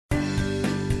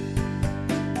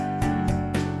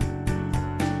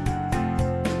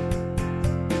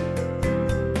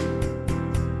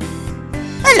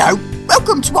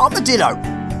Welcome to Armadillo,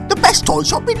 the best toy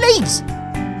shop in Leeds.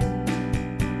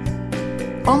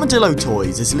 Armadillo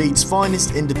Toys is Leeds'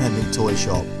 finest independent toy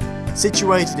shop.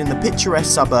 Situated in the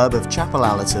picturesque suburb of Chapel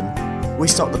Allerton, we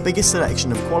stock the biggest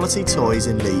selection of quality toys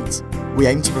in Leeds. We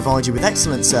aim to provide you with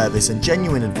excellent service and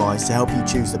genuine advice to help you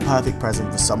choose the perfect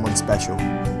present for someone special.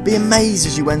 Be amazed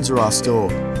as you enter our store.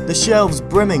 The shelves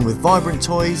brimming with vibrant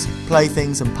toys,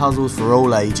 playthings and puzzles for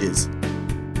all ages.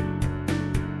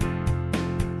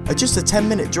 At just a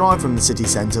 10-minute drive from the city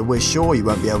centre, we're sure you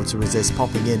won't be able to resist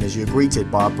popping in as you're greeted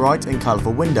by a bright and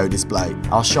colourful window display.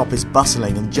 Our shop is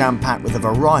bustling and jam-packed with a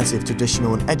variety of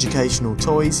traditional and educational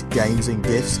toys, games and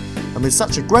gifts, and with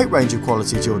such a great range of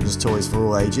quality children's toys for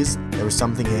all ages, there is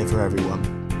something here for everyone.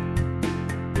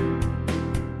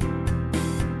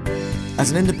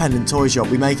 As an independent toy shop,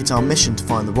 we make it our mission to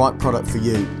find the right product for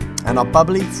you, and our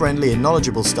bubbly, friendly and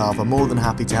knowledgeable staff are more than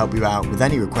happy to help you out with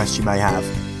any requests you may have.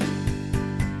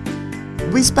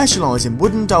 We specialise in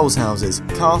wooden dolls houses,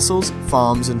 castles,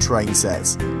 farms and train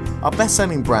sets. Our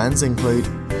best-selling brands include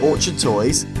Orchard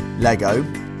Toys, Lego,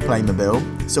 Playmobil,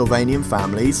 Sylvanian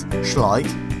Families, Schleich,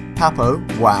 Papo,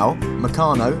 Wow,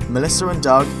 Meccano, Melissa and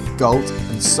Doug, Galt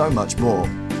and so much more.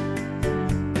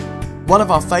 One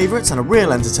of our favourites and a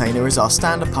real entertainer is our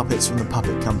stand of puppets from the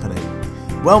Puppet Company.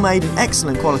 Well-made and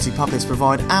excellent quality puppets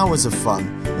provide hours of fun,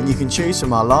 and you can choose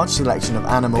from our large selection of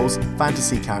animals,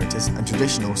 fantasy characters and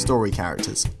traditional story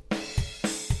characters.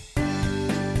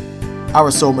 Our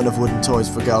assortment of wooden toys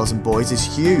for girls and boys is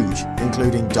huge,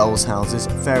 including dolls houses,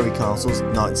 fairy castles,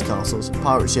 knights castles,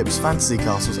 pirate ships, fantasy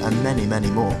castles and many, many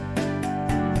more.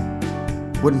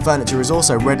 Wooden furniture is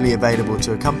also readily available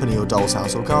to accompany your doll's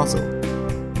house or castle.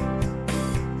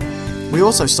 We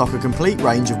also stock a complete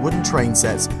range of wooden train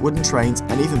sets, wooden trains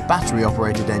and even battery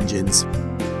operated engines.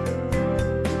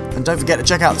 And don't forget to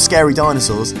check out the scary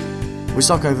dinosaurs. We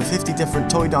stock over 50 different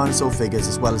toy dinosaur figures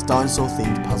as well as dinosaur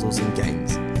themed puzzles and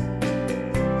games.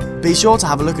 Be sure to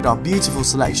have a look at our beautiful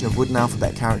selection of wooden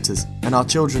alphabet characters and our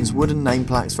children's wooden name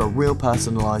plaques for a real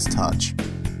personalised touch.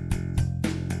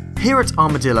 Here at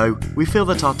Armadillo, we feel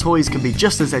that our toys can be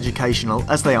just as educational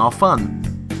as they are fun.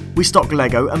 We stock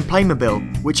Lego and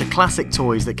Playmobil, which are classic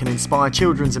toys that can inspire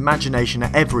children's imagination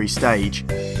at every stage.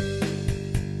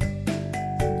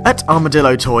 At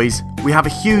Armadillo Toys, we have a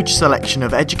huge selection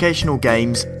of educational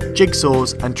games,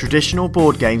 jigsaws and traditional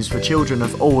board games for children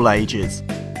of all ages.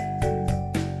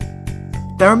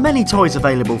 There are many toys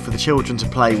available for the children to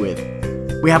play with.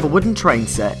 We have a wooden train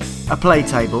set, a play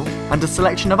table and a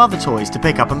selection of other toys to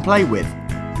pick up and play with.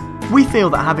 We feel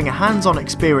that having a hands-on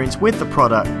experience with the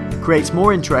product creates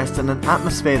more interest and an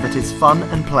atmosphere that is fun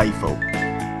and playful.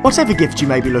 Whatever gift you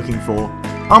may be looking for,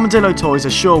 Armadillo Toys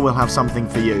are sure we'll have something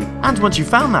for you. And once you've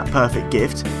found that perfect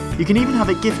gift, you can even have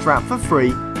it gift wrapped for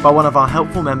free by one of our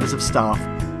helpful members of staff,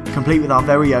 complete with our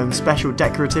very own special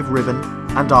decorative ribbon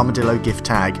and Armadillo gift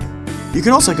tag. You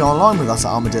can also go online with us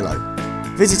at Armadillo.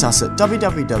 Visit us at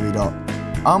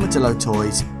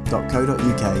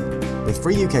www.armadillotoys.co.uk with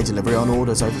free UK delivery on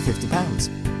orders over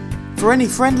 £50. For any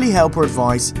friendly help or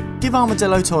advice, give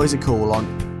Armadillo Toys a call on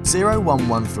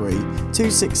 0113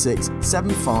 266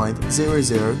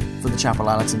 7500 for the Chapel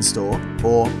Allerton store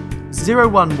or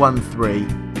 0113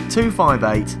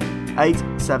 258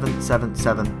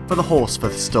 8777 for the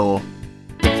Horsforth store.